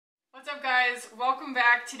What's up, guys? Welcome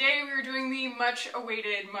back. Today we are doing the much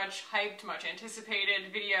awaited, much hyped, much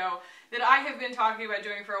anticipated video that I have been talking about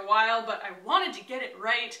doing for a while, but I wanted to get it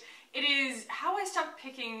right. It is how I stopped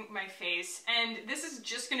picking my face, and this is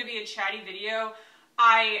just going to be a chatty video.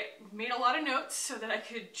 I made a lot of notes so that I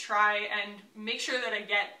could try and make sure that I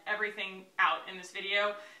get everything out in this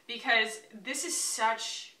video, because this is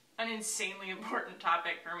such an insanely important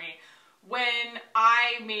topic for me. When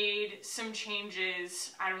I made some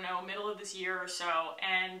changes, I don't know, middle of this year or so,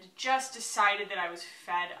 and just decided that I was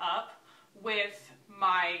fed up with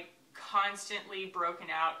my constantly broken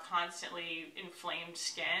out, constantly inflamed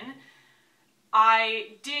skin,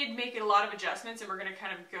 I did make a lot of adjustments, and we're going to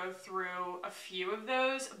kind of go through a few of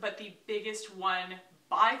those, but the biggest one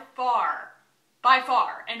by far,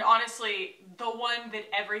 and honestly, the one that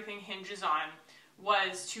everything hinges on,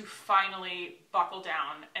 was to finally buckle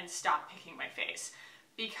down and stop picking my face,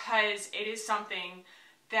 because it is something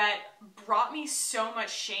that brought me so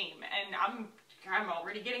much shame, and I'm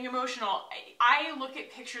already getting emotional. I look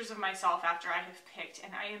at pictures of myself after I have picked,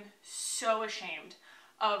 and I am so ashamed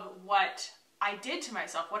of what I did to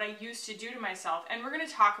myself, what I used to do to myself, and we're going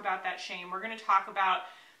to talk about that shame. We're going to talk about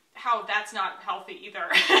how that's not healthy either.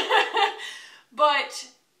 But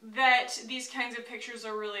that these kinds of pictures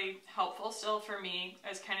are really helpful still for me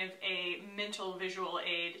as kind of a mental visual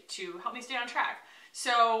aid to help me stay on track.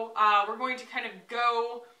 So we're going to kind of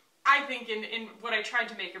go, I think, in what I tried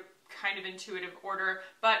to make a kind of intuitive order,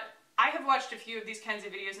 but I have watched a few of these kinds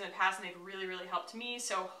of videos in the past and they've really, really helped me.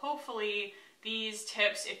 So hopefully these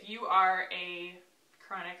tips, if you are a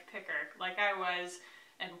chronic picker like I was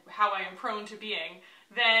and how I am prone to being,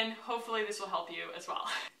 then hopefully this will help you as well.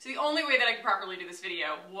 So the only way that I could properly do this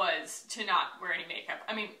video was to not wear any makeup.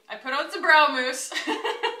 I mean, I put on some brow mousse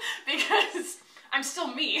because I'm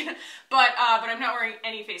still me, but I'm not wearing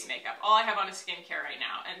any face makeup. All I have on is skincare right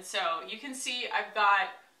now. And so you can see I've got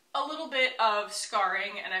a little bit of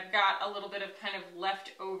scarring and I've got a little bit of kind of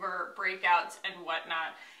leftover breakouts and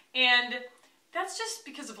whatnot. And that's just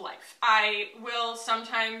because of life. I will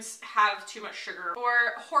sometimes have too much sugar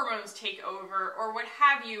or hormones take over or what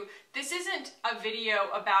have you. This isn't a video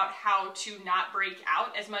about how to not break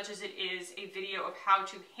out as much as it is a video of how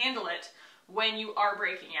to handle it when you are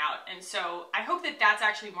breaking out. And so I hope that that's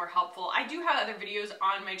actually more helpful. I do have other videos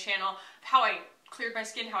on my channel of how I cleared my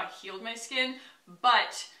skin, how I healed my skin,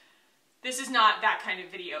 but this is not that kind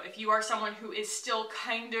of video. If you are someone who is still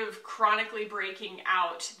kind of chronically breaking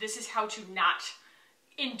out, this is how to not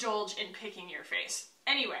indulge in picking your face.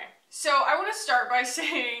 Anyway, so I want to start by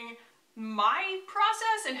saying my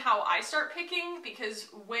process and how I start picking, because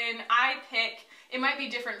when I pick, it might be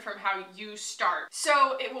different from how you start.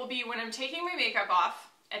 So it will be when I'm taking my makeup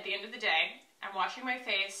off at the end of the day, I'm washing my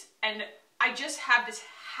face, and I just have this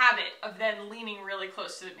habit of then leaning really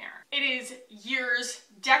close to the mirror. It is years,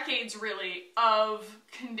 decades really, of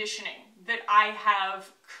conditioning that I have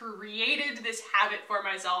created this habit for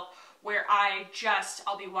myself where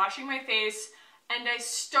I'll be washing my face and I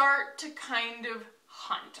start to kind of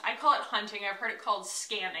hunt. I call it hunting. I've heard it called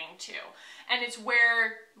scanning too. And it's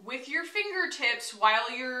where with your fingertips, while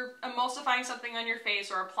you're emulsifying something on your face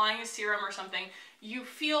or applying a serum or something, you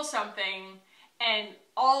feel something and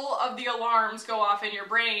all of the alarms go off in your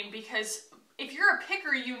brain, because if you're a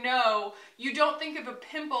picker, you know, you don't think of a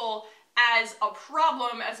pimple as a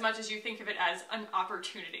problem as much as you think of it as an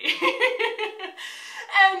opportunity.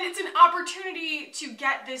 And it's an opportunity to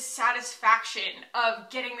get this satisfaction of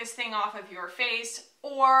getting this thing off of your face,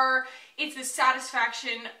 or it's the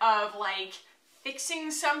satisfaction of like fixing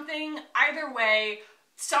something. Either way,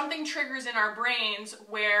 something triggers in our brains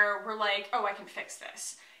where we're like, oh, I can fix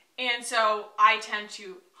this. And so I tend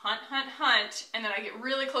to hunt, and then I get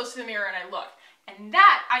really close to the mirror and I look. And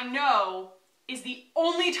that, I know, is the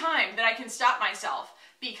only time that I can stop myself,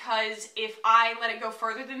 because if I let it go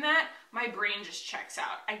further than that, my brain just checks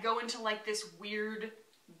out. I go into like this weird,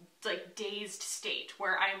 like dazed state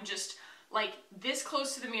where I'm just like this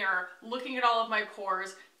close to the mirror, looking at all of my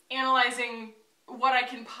pores, analyzing what I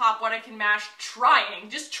can pop, what I can mash,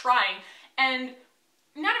 just trying. And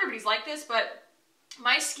not everybody's like this, but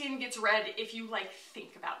my skin gets red if you like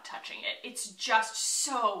think about touching it. It's just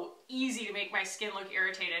so easy to make my skin look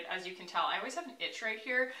irritated, as you can tell. I always have an itch right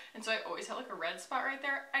here, and so I always have like a red spot right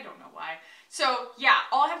there. I don't know why. So yeah,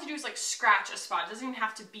 all I have to do is like scratch a spot. It doesn't even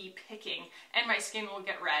have to be picking, and my skin will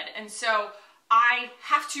get red. And so I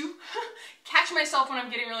have to catch myself when I'm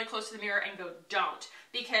getting really close to the mirror and go, don't.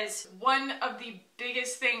 Because one of the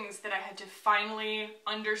biggest things that I had to finally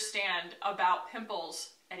understand about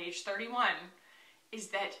pimples at age 31 is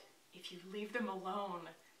that if you leave them alone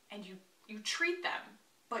and you treat them,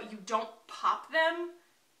 but you don't pop them,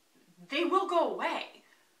 they will go away.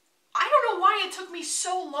 I don't know why it took me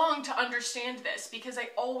so long to understand this, because I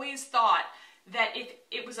always thought that if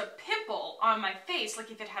it was a pimple on my face,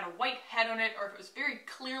 like if it had a white head on it, or if it was very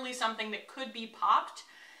clearly something that could be popped,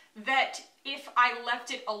 that if I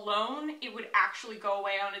left it alone, it would actually go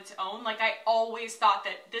away on its own. Like, I always thought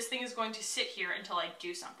that this thing is going to sit here until I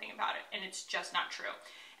do something about it, and it's just not true.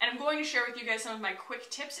 And I'm going to share with you guys some of my quick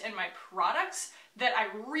tips and my products that I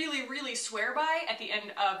really, really swear by at the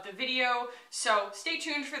end of the video, so stay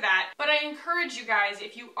tuned for that. But I encourage you guys,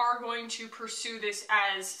 if you are going to pursue this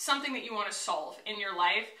as something that you want to solve in your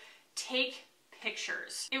life, take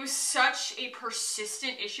pictures. It was such a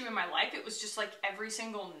persistent issue in my life, it was just like every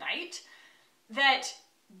single night, that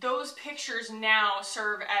those pictures now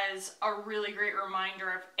serve as a really great reminder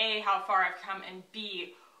of A, how far I've come, and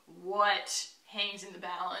B, what hangs in the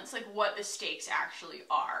balance, like what the stakes actually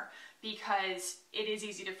are, because it is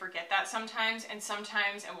easy to forget that sometimes,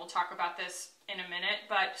 and we'll talk about this in a minute,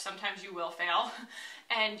 but sometimes you will fail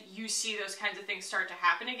and you see those kinds of things start to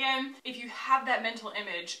happen again. If you have that mental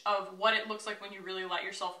image of what it looks like when you really let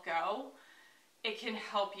yourself go, it can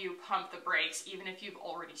help you pump the brakes even if you've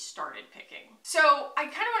already started picking. So I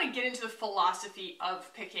kind of want to get into the philosophy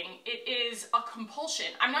of picking. It is a compulsion.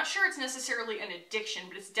 I'm not sure it's necessarily an addiction,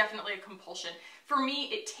 but it's definitely a compulsion. For me,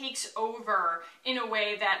 it takes over in a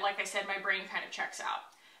way that, like I said, my brain kind of checks out.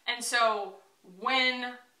 And so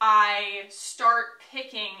when I start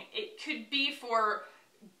picking, it could be for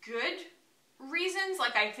good reasons,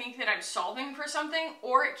 like I think that I'm solving for something,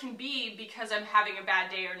 or it can be because I'm having a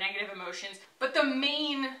bad day or negative emotions. But the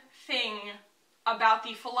main thing about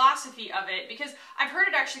the philosophy of it, because I've heard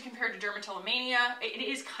it actually compared to dermatillomania, it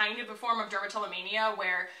is kind of a form of dermatillomania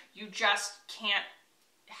where you just can't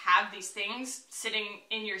have these things sitting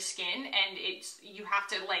in your skin, and you have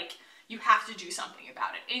to do something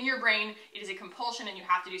about it. In your brain, it is a compulsion and you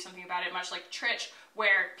have to do something about it, much like Tritch,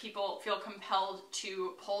 where people feel compelled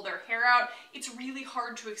to pull their hair out. It's really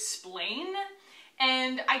hard to explain,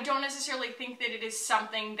 and I don't necessarily think that it is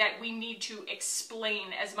something that we need to explain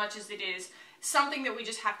as much as it is something that we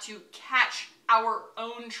just have to catch our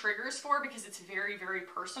own triggers for, because it's very, very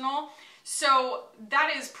personal. So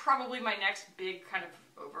that is probably my next big kind of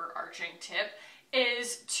overarching tip,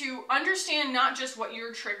 is to understand not just what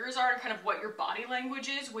your triggers are and kind of what your body language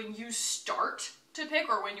is when you start to pick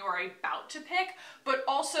or when you are about to pick, but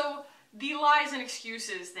also the lies and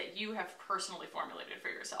excuses that you have personally formulated for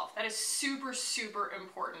yourself. That is super, super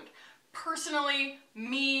important. Personally,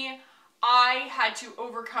 I had to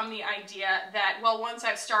overcome the idea that, well, once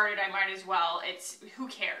I've started, I might as well. It's, who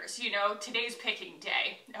cares? You know, today's picking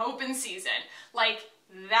day, open season. Like,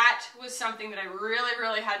 that was something that I really,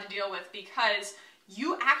 really had to deal with, because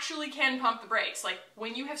you actually can pump the brakes. Like,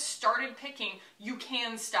 when you have started picking, you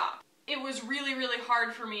can stop. It was really, really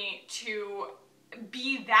hard for me to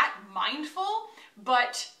be that mindful,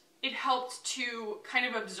 but it helped to kind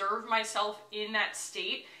of observe myself in that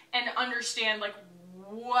state and understand, like,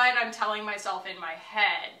 what I'm telling myself in my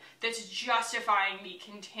head that's justifying me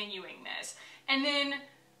continuing this. And then,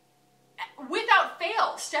 without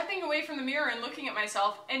fail, stepping away from the mirror and looking at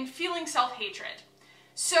myself and feeling self-hatred.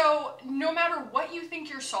 So no matter what you think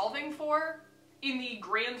you're solving for in the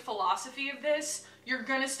grand philosophy of this, you're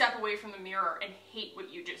gonna step away from the mirror and hate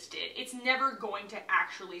what you just did. It's never going to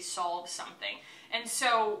actually solve something. And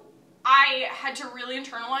so I had to really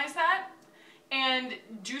internalize that and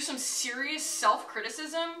do some serious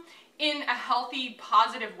self-criticism in a healthy,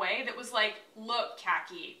 positive way that was like, look,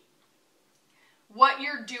 Khaki, what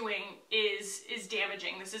you're doing is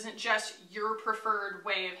damaging. This isn't just your preferred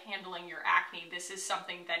way of handling your acne. This is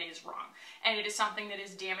something that is wrong. And it is something that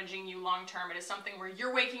is damaging you long term. It is something where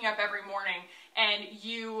you're waking up every morning and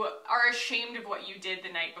you are ashamed of what you did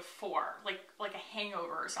the night before, like a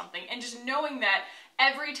hangover or something. And just knowing that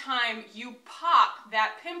every time you pop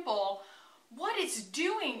that pimple, what it's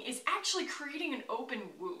doing is actually creating an open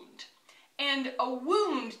wound. And a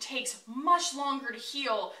wound takes much longer to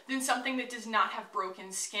heal than something that does not have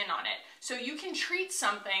broken skin on it. So you can treat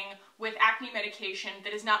something with acne medication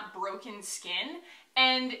that is not broken skin,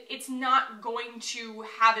 and it's not going to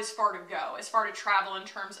have as far to go, as far to travel in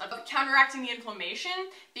terms of counteracting the inflammation,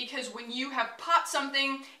 because when you have popped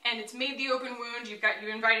something and it's made the open wound, you've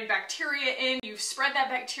invited bacteria in, you've spread that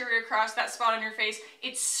bacteria across that spot on your face,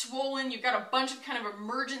 it's swollen, you've got a bunch of kind of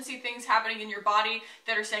emergency things happening in your body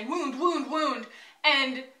that are saying wound, wound, wound,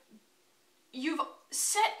 and you've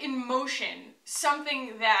set in motion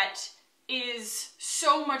something that is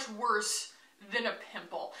so much worse than a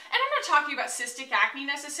pimple. And I'm not talking about cystic acne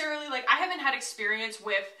necessarily. Like, I haven't had experience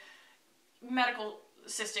with medical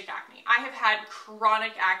cystic acne. I have had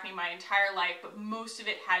chronic acne my entire life, but most of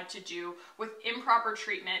it had to do with improper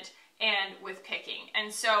treatment and with picking.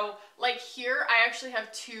 And so like here, I actually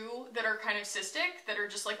have two that are kind of cystic, that are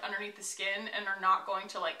just like underneath the skin and are not going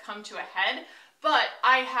to like come to a head, but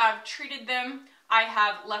I have treated them, I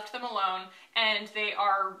have left them alone, and they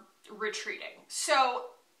are retreating. So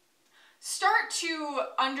start to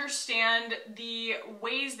understand the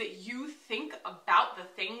ways that you think about the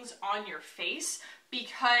things on your face,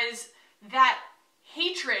 because that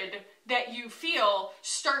hatred that you feel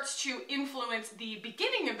starts to influence the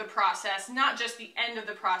beginning of the process, not just the end of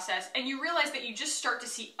the process, and you realize that you just start to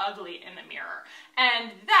see ugly in the mirror.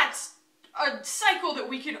 And that's a cycle that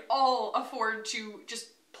we can all afford to just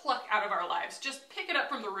pluck out of our lives. Just pick it up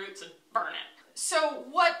from the roots and burn it. So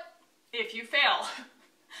what if you fail?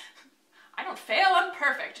 I don't fail, I'm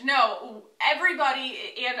perfect. No, everybody,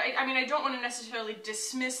 and I mean, I don't want to necessarily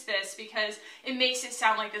dismiss this because it makes it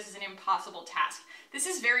sound like this is an impossible task. This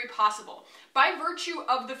is very possible. By virtue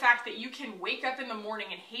of the fact that you can wake up in the morning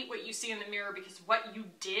and hate what you see in the mirror because of what you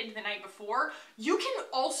did the night before, you can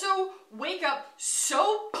also wake up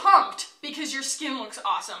so pumped because your skin looks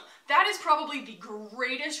awesome. That is probably the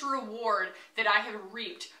greatest reward that I have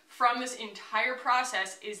reaped from this entire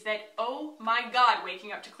process, is that, oh my God,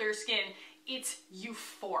 waking up to clear skin, it's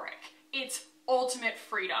euphoric. It's ultimate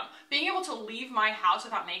freedom. Being able to leave my house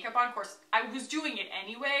without makeup on, of course, I was doing it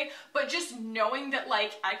anyway, but just knowing that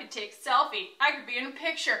like I could take a selfie, I could be in a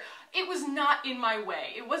picture, it was not in my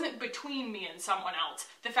way. It wasn't between me and someone else.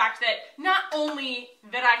 The fact that not only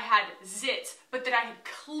that I had zits, but that I had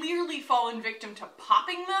clearly fallen victim to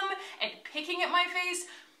popping them and picking at my face,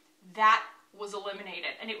 that was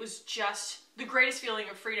eliminated, and it was just the greatest feeling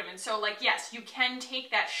of freedom. And so like, yes, you can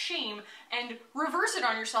take that shame and reverse it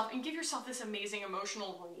on yourself and give yourself this amazing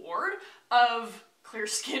emotional reward of clear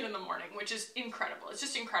skin in the morning, which is incredible. It's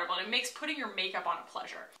just incredible, and it makes putting your makeup on a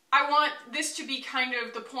pleasure. I want this to be kind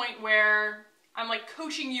of the point where I'm like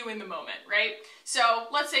coaching you in the moment, right? So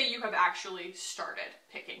let's say you have actually started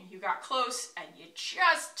picking. You got close and you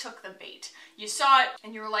just took the bait. You saw it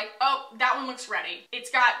and you were like, oh, that one looks ready.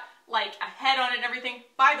 It's got like a head on it and everything.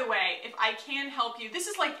 By the way, if I can help you, this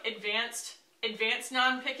is like advanced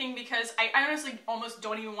non-picking, because I honestly almost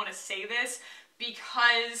don't even want to say this,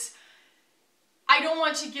 because I don't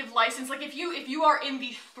want to give license. Like if you are in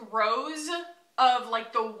the throes of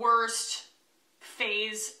like the worst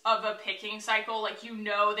phase of a picking cycle, like you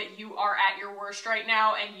know that you are at your worst right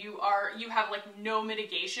now and you have like no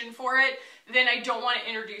mitigation for it, then I don't want to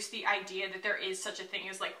introduce the idea that there is such a thing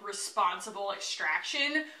as like responsible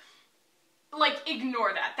extraction. Like,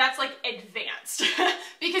 ignore that. That's like advanced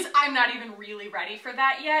because I'm not even really ready for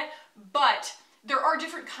that yet. But there are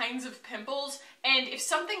different kinds of pimples, and if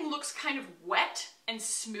something looks kind of wet and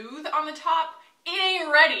smooth on the top, it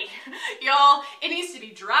ain't ready, y'all. It needs to be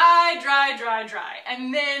dry, dry, dry, dry.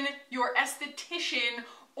 And then your esthetician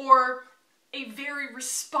or a very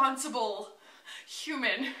responsible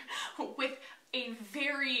human with a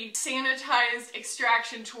very sanitized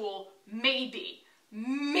extraction tool, maybe,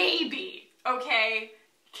 okay,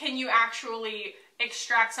 can you actually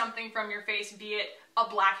extract something from your face, be it a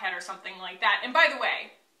blackhead or something like that. And by the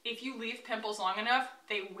way, if you leave pimples long enough,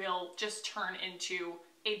 they will just turn into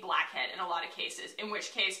a blackhead in a lot of cases, in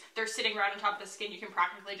which case they're sitting right on top of the skin. You can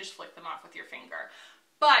practically just flick them off with your finger.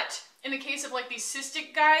 But in the case of like these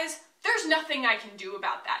cystic guys, there's nothing I can do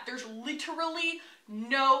about that. There's literally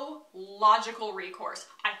no logical recourse.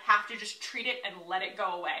 I have to just treat it and let it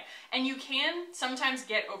go away. And you can sometimes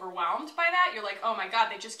get overwhelmed by that. You're like, oh my God,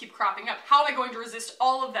 they just keep cropping up. How am I going to resist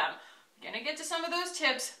all of them? I'm gonna get to some of those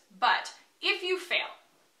tips, but if you fail,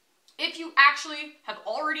 if you actually have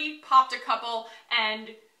already popped a couple and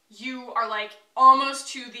you are like almost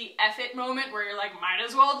to the F it moment where you're like, might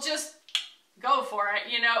as well just go for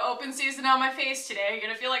it, you know, open season on my face today, you're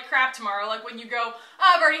gonna feel like crap tomorrow, like when you go,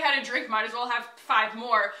 oh, I've already had a drink, might as well have 5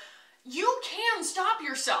 more. You can stop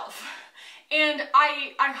yourself. And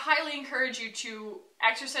I highly encourage you to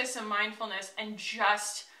exercise some mindfulness and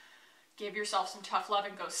just give yourself some tough love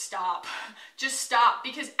and go stop. Just stop,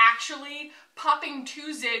 because actually popping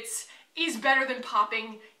 2 zits is better than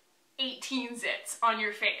popping 18 zits on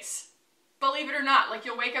your face. Believe it or not, like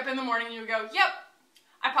you'll wake up in the morning and you'll go, yep,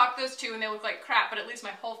 I popped those 2 and they look like crap, but at least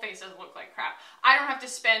my whole face doesn't look like crap. I don't have to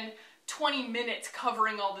spend 20 minutes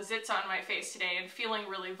covering all the zits on my face today and feeling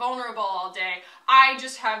really vulnerable all day. I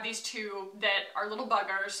just have these 2 that are little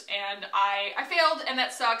buggers, and I failed, and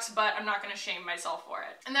that sucks, but I'm not gonna shame myself for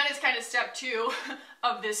it. And that is kind of step 2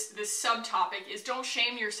 of this subtopic, is don't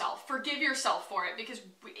shame yourself. Forgive yourself for it, because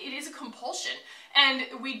it is a compulsion.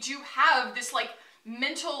 And we do have this like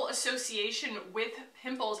mental association with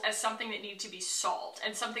pimples as something that needs to be solved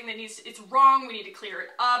and something that it's wrong, we need to clear it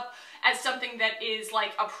up, as something that is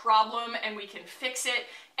like a problem and we can fix it.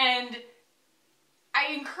 And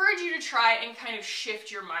I encourage you to try and kind of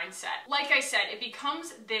shift your mindset. Like I said, it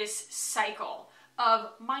becomes this cycle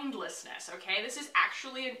of mindlessness, okay? This is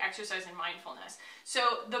actually an exercise in mindfulness. So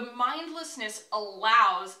the mindlessness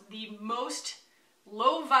allows the most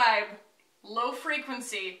low vibe, low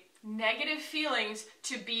frequency, negative feelings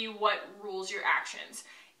to be what rules your actions.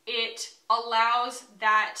 It allows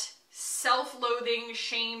that self-loathing,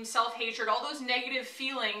 shame, self-hatred, all those negative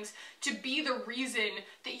feelings to be the reason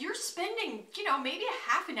that you're spending, you know, maybe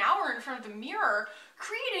a half an hour in front of the mirror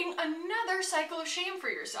creating another cycle of shame for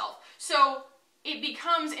yourself. So it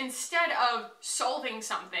becomes, instead of solving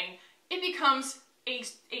something, it becomes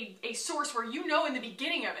a source where you know in the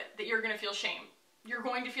beginning of it that you're going to feel shame. You're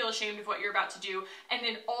going to feel ashamed of what you're about to do, and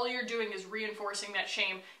then all you're doing is reinforcing that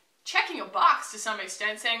shame, checking a box to some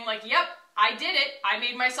extent, saying like, yep, I did it, I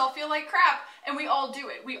made myself feel like crap, and we all do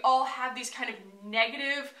it. We all have these kind of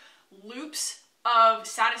negative loops of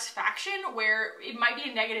satisfaction where it might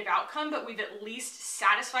be a negative outcome, but we've at least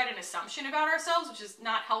satisfied an assumption about ourselves, which is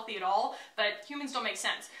not healthy at all, but humans don't make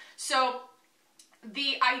sense. So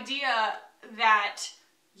the idea that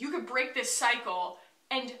you could break this cycle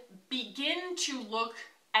and begin to look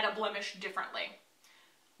at a blemish differently.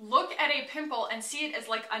 Look at a pimple and see it as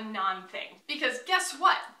like a non-thing. Because guess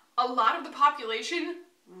what? A lot of the population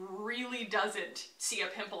really doesn't see a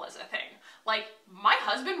pimple as a thing. Like, my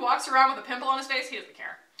husband walks around with a pimple on his face, he doesn't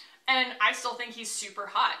care. And I still think he's super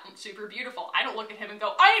hot and super beautiful. I don't look at him and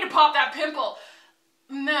go, I need to pop that pimple.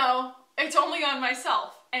 No, it's only on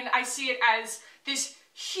myself. And I see it as this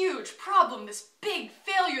huge problem, this big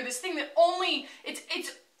failure, this thing that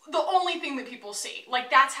it's the only thing that people see. Like,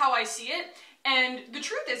 that's how I see it. And the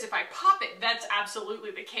truth is, if I pop it, that's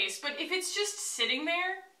absolutely the case. But if it's just sitting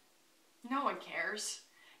there, no one cares.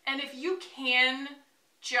 And if you can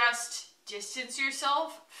just distance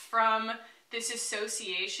yourself from this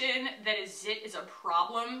association that a zit is a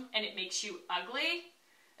problem and it makes you ugly,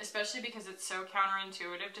 especially because it's so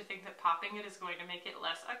counterintuitive to think that popping it is going to make it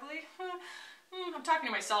less ugly. I'm talking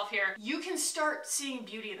to myself here. You can start seeing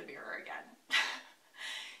beauty in the mirror again.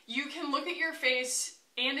 You can look at your face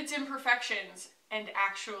and its imperfections and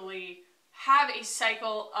actually have a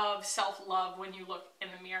cycle of self-love when you look in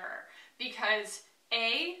the mirror. Because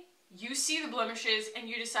A, you see the blemishes and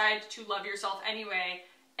you decide to love yourself anyway,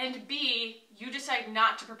 and B, you decide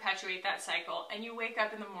not to perpetuate that cycle and you wake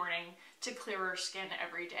up in the morning to clearer skin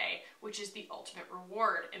every day, which is the ultimate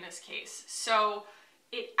reward in this case. So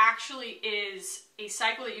it actually is a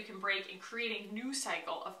cycle that you can break and create a new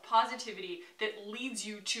cycle of positivity that leads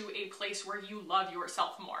you to a place where you love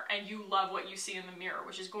yourself more and you love what you see in the mirror,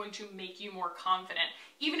 which is going to make you more confident.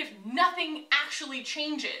 Even if nothing actually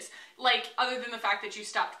changes, like other than the fact that you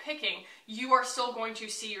stopped picking, you are still going to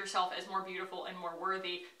see yourself as more beautiful and more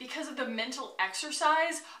worthy because of the mental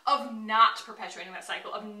exercise of not perpetuating that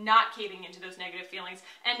cycle, of not caving into those negative feelings,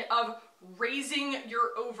 and of raising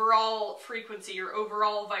your overall frequency, your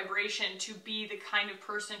overall vibration to be the kind of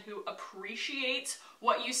person who appreciates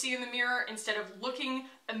what you see in the mirror instead of looking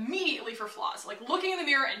immediately for flaws. Like looking in the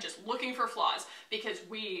mirror and just looking for flaws, because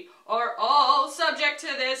we are all subject to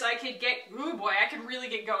this. I could really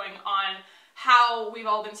get going on how we've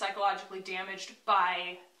all been psychologically damaged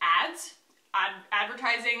by ads.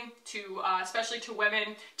 Advertising to, especially to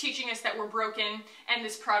women, teaching us that we're broken and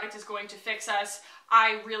this product is going to fix us.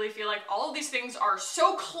 I really feel like all of these things are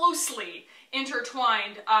so closely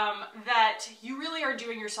intertwined that you really are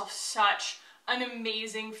doing yourself such an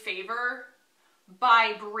amazing favor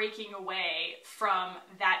by breaking away from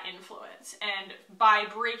that influence and by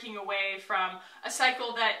breaking away from a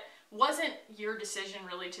cycle that wasn't your decision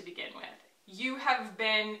really to begin with. You have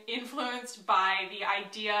been influenced by the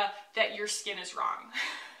idea that your skin is wrong.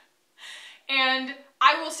 And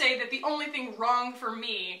I will say that the only thing wrong for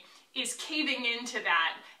me is caving into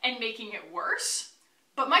that and making it worse.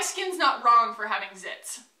 But my skin's not wrong for having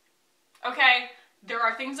zits. Okay? There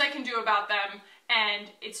are things I can do about them, and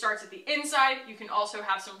it starts at the inside. You can also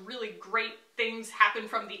have some really great things happen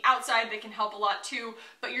from the outside that can help a lot too,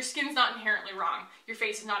 but your skin's not inherently wrong. Your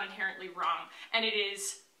face is not inherently wrong. And it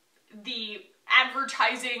is the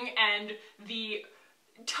advertising and the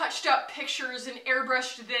touched up pictures and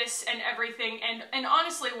airbrushed this and everything, and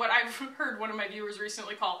honestly what I've heard one of my viewers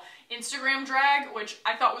recently call Instagram drag, which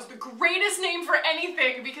I thought was the greatest name for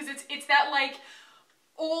anything, because it's that like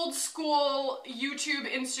old school YouTube,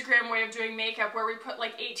 Instagram way of doing makeup where we put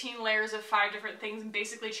like 18 layers of 5 different things and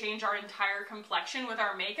basically change our entire complexion with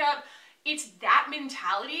our makeup. It's that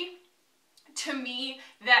mentality to me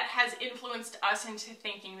that has influenced us into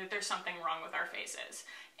thinking that there's something wrong with our faces.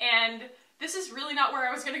 And this is really not where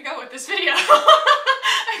I was gonna go with this video.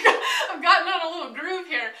 I've gotten on a little groove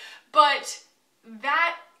here, but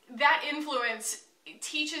that influence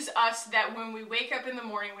teaches us that when we wake up in the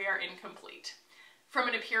morning, we are incomplete from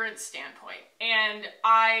an appearance standpoint. And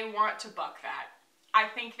I want to buck that. I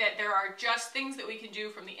think that there are just things that we can do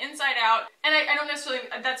from the inside out. And I don't necessarily,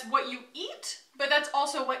 that's what you eat, but that's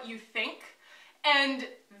also what you think. And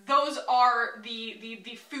those are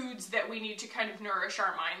the foods that we need to kind of nourish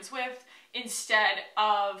our minds with, instead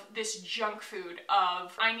of this junk food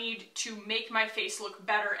of, I need to make my face look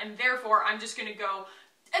better, and therefore I'm just gonna go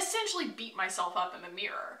essentially beat myself up in the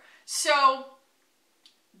mirror. So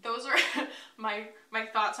those are my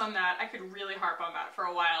thoughts on that. I could really harp on that for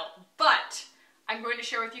a while, but I'm going to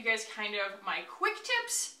share with you guys kind of my quick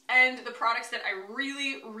tips and the products that I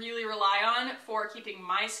really, really rely on for keeping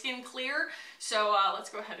my skin clear. So let's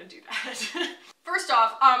go ahead and do that. First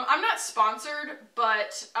off, I'm not sponsored,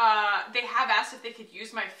 but they have asked if they could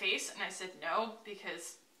use my face, and I said no,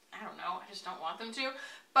 because I don't know, I just don't want them to.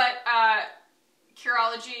 But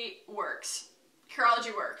Curology works.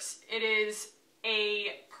 Curology works. It is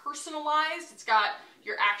a personalized, it's got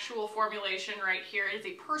your actual formulation right here. It is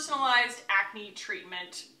a personalized acne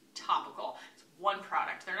treatment topical. It's one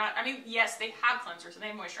product. They're not, I mean, yes, they have cleansers and they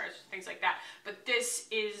have moisturizers, things like that, but this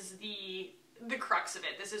is the crux of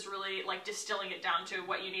it. This is really like distilling it down to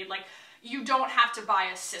what you need. Like, you don't have to buy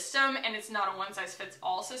a system, and it's not a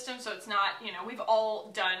one-size-fits-all system, so it's not, you know, we've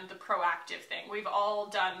all done the proactive thing. We've all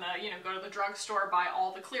done the, you know, go to the drugstore, buy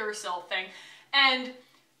all the Clearasil thing, and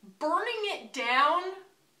burning it down,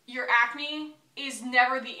 your acne, is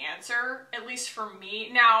never the answer, at least for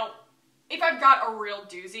me. Now, if I've got a real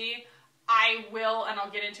doozy, I will, and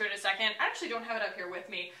I'll get into it in a second. I actually don't have it up here with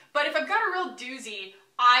me, but if I've got a real doozy,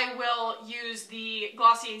 I will use the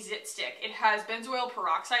Glossier Zit Stick. It has benzoyl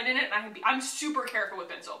peroxide in it, and I'm super careful with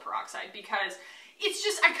benzoyl peroxide because it's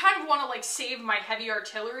just, I kind of want to like save my heavy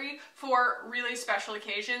artillery for really special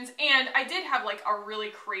occasions. And I did have like a really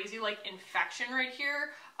crazy like infection right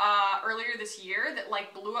here earlier this year that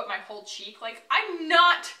like blew up my whole cheek. Like, I'm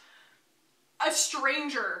not a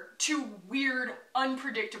stranger to weird,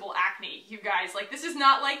 unpredictable acne, you guys. Like, this is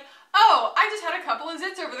not like, oh, I just had a couple of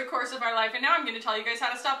zits over the course of my life and now I'm going to tell you guys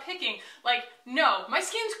how to stop picking. Like, no, my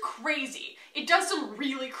skin's crazy. It does some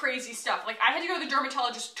really crazy stuff. Like, I had to go to the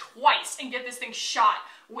dermatologist twice and get this thing shot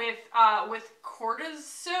with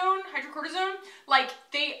cortisone, hydrocortisone. Like,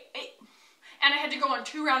 and I had to go on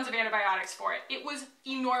 2 rounds of antibiotics for it. It was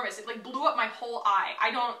enormous. It like blew up my whole eye.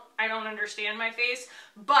 I don't understand my face,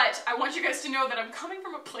 but I want you guys to know that I'm coming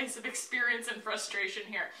from a place of experience and frustration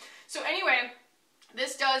here. So anyway,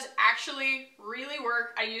 this does actually really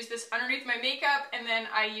work. I use this underneath my makeup, and then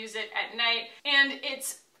I use it at night, and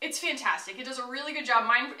it's fantastic. It does a really good job.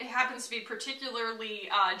 Mine, it happens to be particularly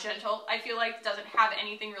gentle. I feel like it doesn't have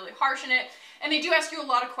anything really harsh in it. And they do ask you a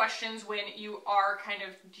lot of questions when you are kind of,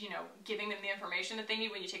 you know, giving them the information that they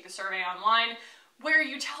need when you take the survey online, where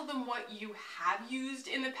you tell them what you have used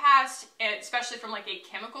in the past, especially from like a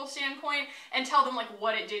chemical standpoint, and tell them like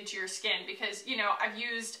what it did to your skin. Because, you know, I've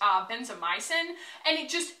used benzomycin, and it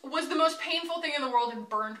just was the most painful thing in the world and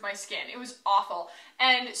burned my skin. It was awful.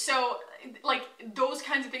 And so, like, those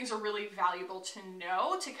kinds of things are really valuable to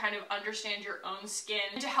know, to kind of understand your own skin,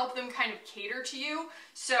 and to help them kind of cater to you.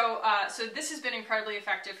 So, so this has been incredibly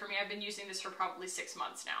effective for me. I've been using this for probably 6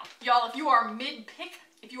 months now. Y'all, if you are mid-pick,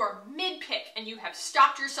 and you have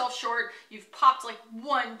stopped yourself short, you've popped like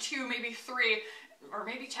 1, 2, maybe 3, or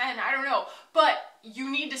maybe 10, I don't know, but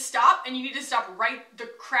you need to stop, and you need to stop the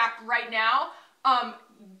crap right now,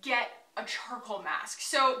 get a charcoal mask.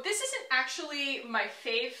 So this isn't actually my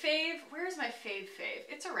fave. Where is my fave?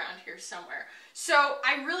 It's around here somewhere. So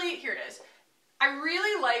here it is. I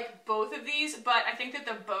really like both of these, but I think that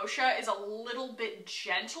the Boscia is a little bit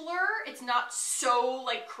gentler. It's not so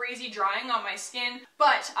like crazy drying on my skin,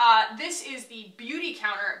 but this is the Beauty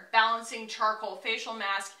Counter Balancing Charcoal Facial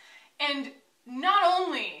Mask. And not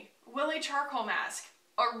only will a charcoal mask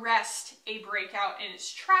arrest a breakout in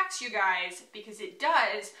its tracks, you guys, because it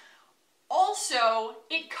does, also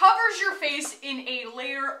it covers your face in a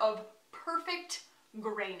layer of perfect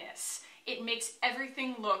grayness. It makes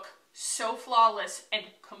everything look so flawless and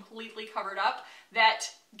completely covered up that,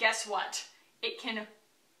 guess what? It can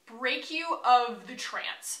break you of the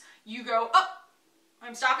trance. You go, oh,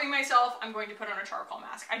 I'm stopping myself, I'm going to put on a charcoal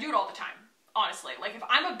mask. I do it all the time, honestly. Like, if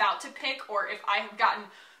I'm about to pick, or if I have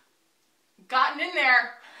gotten in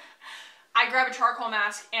there, I grab a charcoal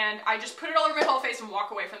mask and I just put it all over my whole face and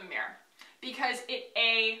walk away from the mirror. Because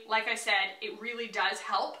like I said, it really does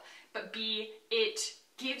help. but B, it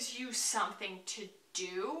gives you something to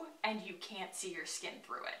do and you can't see your skin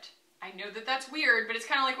through it. I know that that's weird, but it's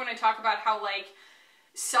kind of like when I talk about how like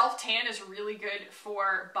self-tan is really good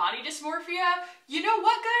for body dysmorphia. You know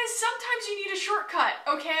what, guys? Sometimes you need a shortcut,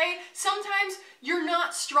 okay? Sometimes you're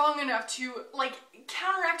not strong enough to like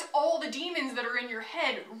counteract all the demons that are in your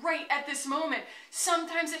head right at this moment.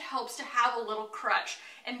 Sometimes it helps to have a little crutch.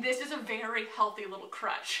 And this is a very healthy little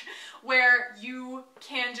crutch where you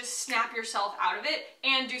can just snap yourself out of it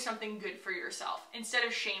and do something good for yourself instead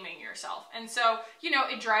of shaming yourself. And so, you know,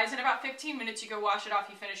 it dries in about 15 minutes, you go wash it off,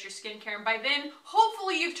 you finish your skincare, and by then,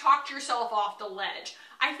 hopefully you've talked yourself off the ledge.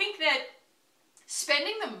 I think that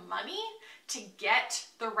spending the money to get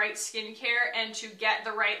the right skincare and to get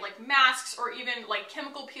the right like masks or even like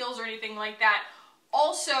chemical peels or anything like that,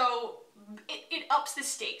 also, it ups the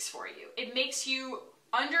stakes for you. It makes you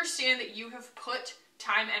understand that you have put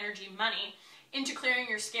time, energy, money into clearing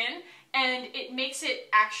your skin, and it makes it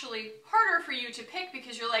actually harder for you to pick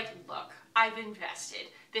because you're like, look, I've invested.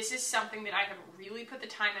 This is something that I have really put the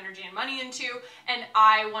time, energy, and money into, and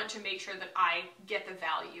I want to make sure that I get the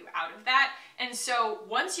value out of that. And so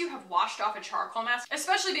once you have washed off a charcoal mask,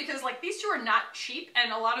 especially because like these two are not cheap,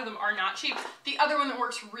 and a lot of them are not cheap, the other one that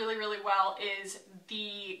works really, really well is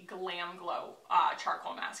the Glam Glow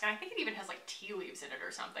charcoal mask. And I think it even has like tea leaves in it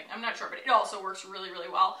or something. I'm not sure, but it also works really, really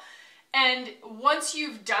well. And once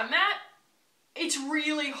you've done that, it's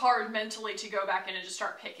really hard mentally to go back in and just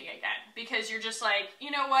start picking again, because you're just like, you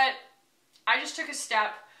know what? I just took a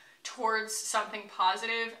step towards something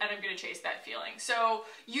positive and I'm gonna chase that feeling. So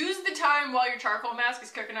use the time while your charcoal mask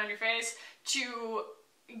is cooking on your face to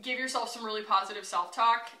give yourself some really positive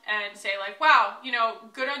self-talk and say like, wow, you know,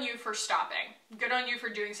 good on you for stopping. Good on you for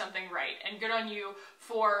doing something right. And good on you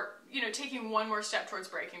for, you know, taking one more step towards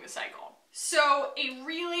breaking the cycle. So a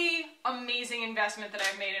really amazing investment that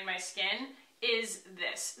I've made in my skin is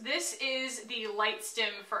this. This is the Light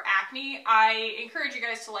Stim for acne. I encourage you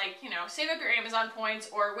guys to like, you know, save up your Amazon points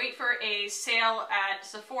or wait for a sale at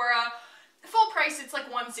Sephora. Full price, it's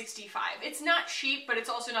like $165. It's not cheap, but it's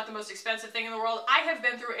also not the most expensive thing in the world. I have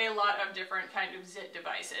been through a lot of different kind of zit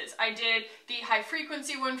devices. I did the high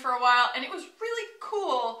frequency one for a while and it was really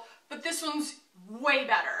cool, but this one's way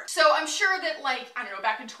better. So I'm sure that like, I don't know,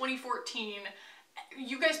 back in 2014,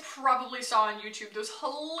 you guys probably saw on YouTube those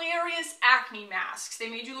hilarious acne masks. They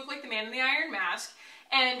made you look like the Man in the Iron Mask,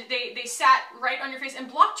 and they sat right on your face and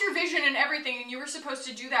blocked your vision and everything, and you were supposed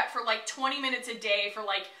to do that for like 20 minutes a day for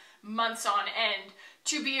like months on end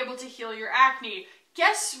to be able to heal your acne.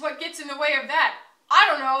 Guess what gets in the way of that? I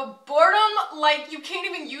don't know, boredom? Like, you can't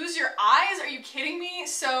even use your eyes? Are you kidding me?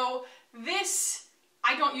 So this,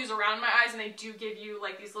 I don't use around my eyes, and they do give you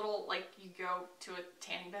like these little, like you go to a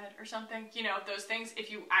tanning bed or something, you know, those things.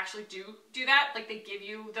 If you actually do that, like they give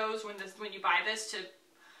you those when you buy this to,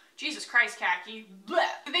 Jesus Christ, khaki,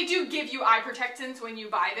 bleh. They do give you eye protectants when you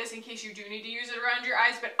buy this in case you do need to use it around your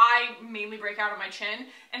eyes, but I mainly break out on my chin.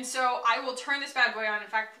 And so I will turn this bad boy on. In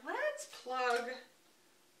fact, let's plug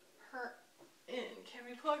her in. Can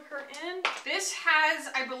we plug her in? This has,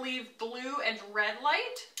 I believe, blue and red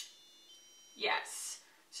light. Yes.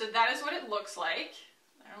 So that is what it looks like.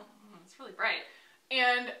 It's really bright.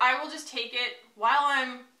 And I will just take it while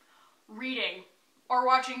I'm reading or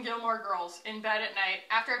watching Gilmore Girls in bed at night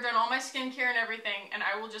after I've done all my skincare and everything, and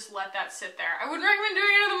I will just let that sit there. I wouldn't recommend doing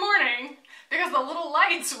it in the morning because the little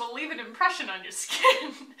lights will leave an impression on your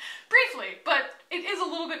skin briefly, but it is a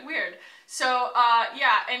little bit weird. So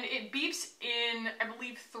yeah, and it beeps in, I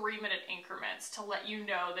believe, 3-minute increments to let you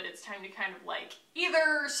know that it's time to kind of like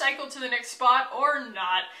either cycle to the next spot or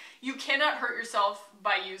not. You cannot hurt yourself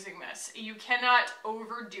by using this. You cannot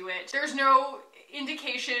overdo it. There's no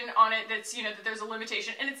indication on it that's, you know, that there's a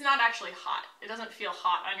limitation, and it's not actually hot. It doesn't feel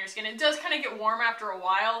hot on your skin. It does kind of get warm after a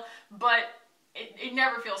while, but it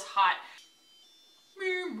never feels hot.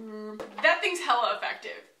 That thing's hella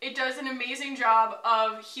effective. It does an amazing job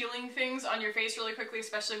of healing things on your face really quickly,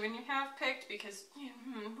 especially when you have picked, because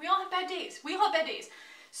we all have bad days. We all have bad days.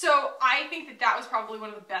 So I think that that was probably one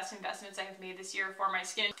of the best investments I have made this year for my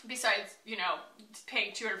skin, besides, you know,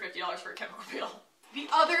 paying $250 for a chemical peel. The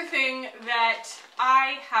other thing that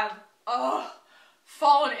I have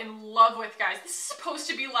fallen in love with, guys, this is supposed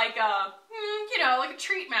to be like a, you know, like a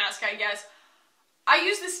treat mask, I guess. I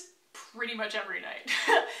use this pretty much every night.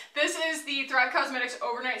 This is the Thrive Cosmetics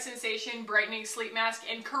Overnight Sensation Brightening Sleep Mask,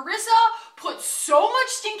 and Carissa put so much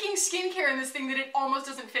stinking skincare in this thing that it almost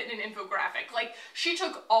doesn't fit in an infographic. Like, she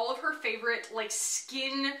took all of her favorite, like,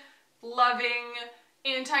 skin-loving,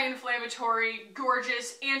 anti-inflammatory,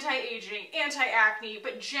 gorgeous, anti-aging, anti-acne,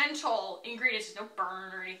 but gentle ingredients. There's no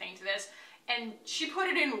burn or anything to this. and she put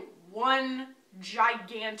it in one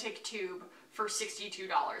gigantic tube for $62.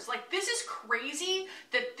 Like, this is crazy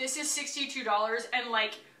that this is $62 and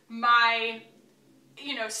like my,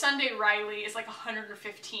 you know, Sunday Riley is like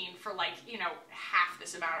 $115 for like, you know, half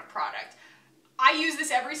this amount of product. I use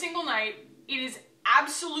this every single night. It is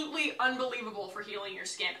absolutely unbelievable for healing your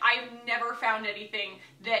skin. I've never found anything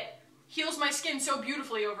that heals my skin so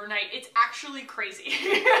beautifully overnight. It's actually crazy.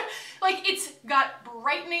 Like, it's got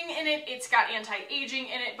brightening in it, it's got anti-aging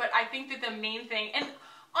in it, but I think that the main thing, and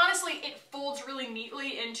honestly, it folds really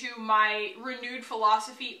neatly into my renewed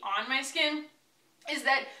philosophy on my skin, is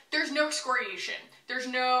that there's no excoriation. There's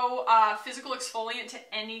no physical exfoliant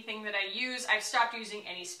to anything that I use. I've stopped using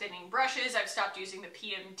any spinning brushes. I've stopped using the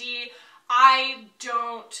PMD. I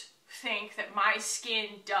don't think that my skin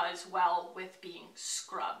does well with being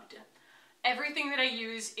scrubbed. Everything that I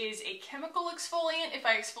use is a chemical exfoliant. If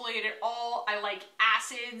I exfoliate at all, I like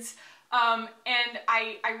acids. And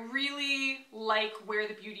I really like where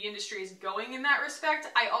the beauty industry is going in that respect.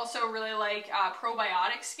 I also really like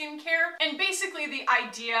probiotic skincare. And basically the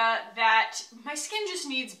idea that my skin just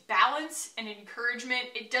needs balance and encouragement.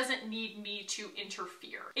 It doesn't need me to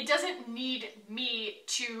interfere. It doesn't need me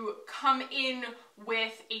to come in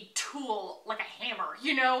with a tool, like a hammer,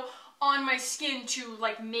 you know, on my skin to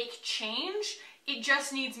like make change. It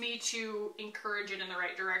just needs me to encourage it in the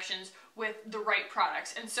right directions with the right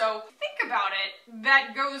products. And so think about it,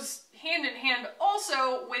 that goes hand in hand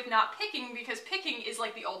also with not picking, because picking is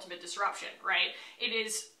like the ultimate disruption, right? It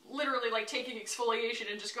is literally like taking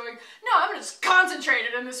exfoliation and just going, no, I'm gonna just concentrate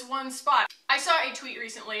it in this one spot. I saw a tweet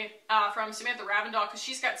recently from Samantha Ravendall, because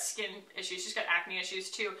she's got skin issues, she's got acne issues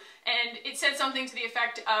too, and it said something to the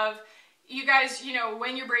effect of, you guys, you know,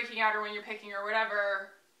 when you're breaking out or when you're picking or whatever,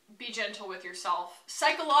 be gentle with yourself,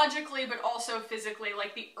 psychologically, but also physically.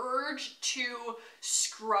 Like, the urge to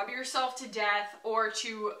scrub yourself to death or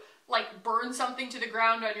to like burn something to the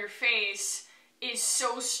ground on your face is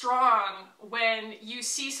so strong when you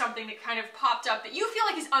see something that kind of popped up that you feel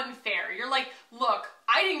like is unfair. You're like, look,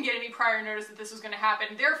 I didn't get any prior notice that this was going to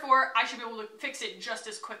happen, therefore I should be able to fix it just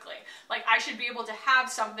as quickly. Like, I should be able to have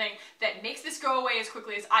something that makes this go away as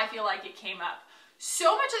quickly as I feel like it came up.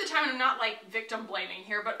 So much of the time, and I'm not like victim blaming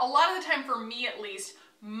here, but a lot of the time, for me at least,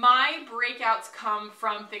 my breakouts come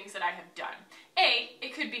from things that I have done.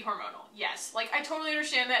 It could be hormonal, yes. Like, I totally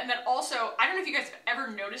understand that, and that also, I don't know if you guys have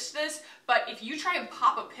ever noticed this, but if you try and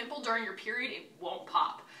pop a pimple during your period, it won't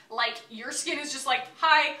pop. Like, your skin is just like,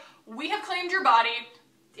 hi, we have claimed your body,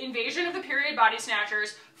 invasion of the period body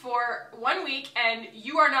snatchers, for 1 week, and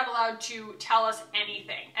you are not allowed to tell us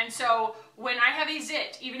anything. And so when I have a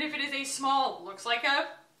zit, even if it is a small, looks like a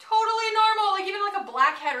totally normal, like even like a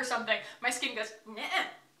blackhead or something, my skin goes, nah,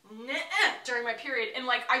 during my period, and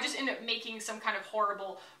like I just end up making some kind of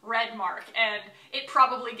horrible red mark, and it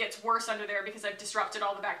probably gets worse under there because I've disrupted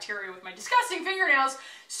all the bacteria with my disgusting fingernails.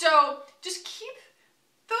 So just keep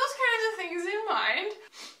those kinds of things in mind.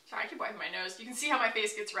 Sorry, I keep wiping my nose. You can see how my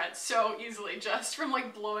face gets red so easily just from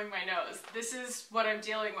like blowing my nose. This is what I'm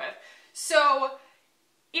dealing with. So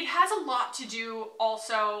it has a lot to do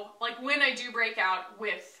also, like when I do break out,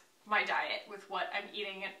 with my diet, with what I'm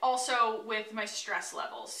eating, and also with my stress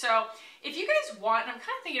levels. So if you guys want, and I'm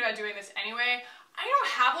kind of thinking about doing this anyway, I don't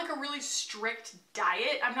have like a really strict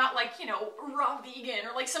diet. I'm not like, you know, raw vegan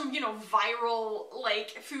or like some, you know, viral like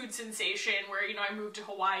food sensation where, you know, I moved to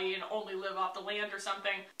Hawaii and only live off the land or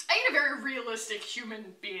something. I eat a very realistic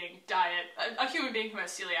human being diet, a human being who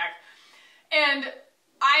has celiac. And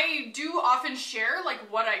I do often share like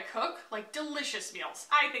what I cook, like delicious meals.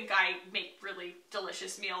 I think I make really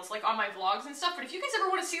delicious meals like on my vlogs and stuff, but if you guys ever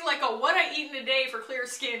want to see like a what I eat in a day for clear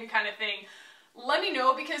skin kind of thing, let me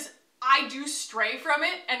know, because I do stray from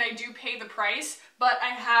it and I do pay the price, but I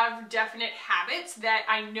have definite habits that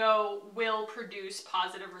I know will produce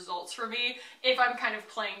positive results for me if I'm kind of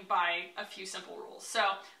playing by a few simple rules. So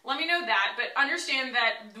let me know that, but understand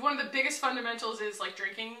that one of the biggest fundamentals is like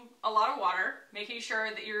drinking a lot of water, making sure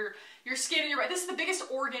that your skin and your body, this is the biggest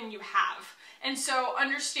organ you have. And so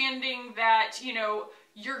understanding that, you know,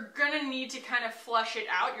 you're gonna need to kind of flush it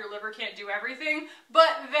out. Your liver can't do everything, but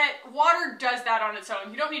that water does that on its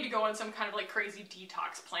own. You don't need to go on some kind of like crazy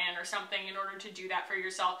detox plan or something in order to do that for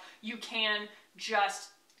yourself. You can just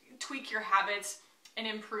tweak your habits and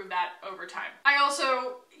improve that over time. I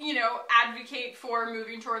also, you know, advocate for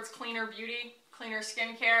moving towards cleaner beauty, cleaner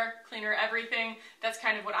skincare, cleaner everything. That's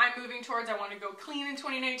kind of what I'm moving towards. I want to go clean in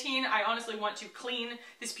 2019. I honestly want to clean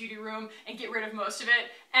this beauty room and get rid of most of it.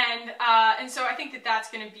 And so I think that that's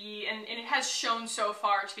going to be, and it has shown so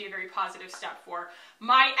far to be a very positive step for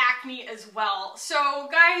my acne as well. So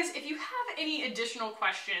guys, if you have any additional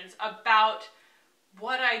questions about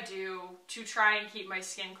what I do to try and keep my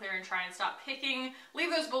skin clear and try and stop picking, leave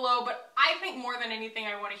those below. But I think more than anything,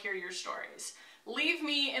 I want to hear your stories. Leave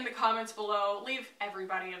me in the comments below, leave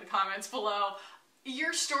everybody in the comments below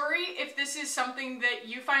your story if this is something that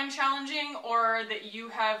you find challenging or that you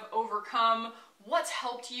have overcome, what's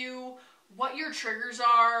helped you, what your triggers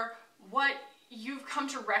are, what you've come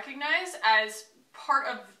to recognize as part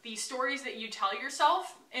of the stories that you tell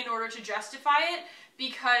yourself in order to justify it,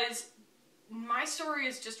 because my story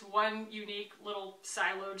is just one unique little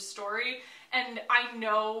siloed story, and I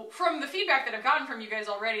know from the feedback that I've gotten from you guys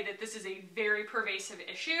already that this is a very pervasive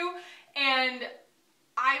issue, and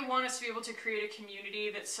I want us to be able to create a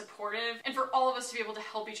community that's supportive and for all of us to be able to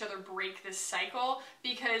help each other break this cycle,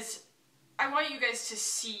 because I want you guys to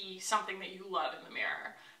see something that you love in the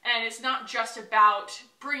mirror. And it's not just about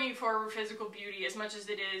bringing forward physical beauty as much as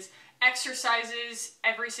it is exercises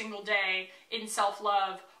every single day in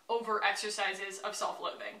self-love over exercises of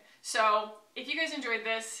self-loathing. So if you guys enjoyed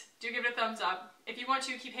this, do give it a thumbs up. If you want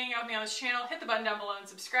to keep hanging out with me on this channel, hit the button down below and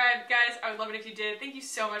subscribe. Guys, I would love it if you did. Thank you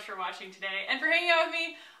so much for watching today and for hanging out with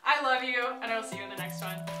me. I love you, and I will see you in the next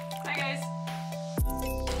one. Bye guys.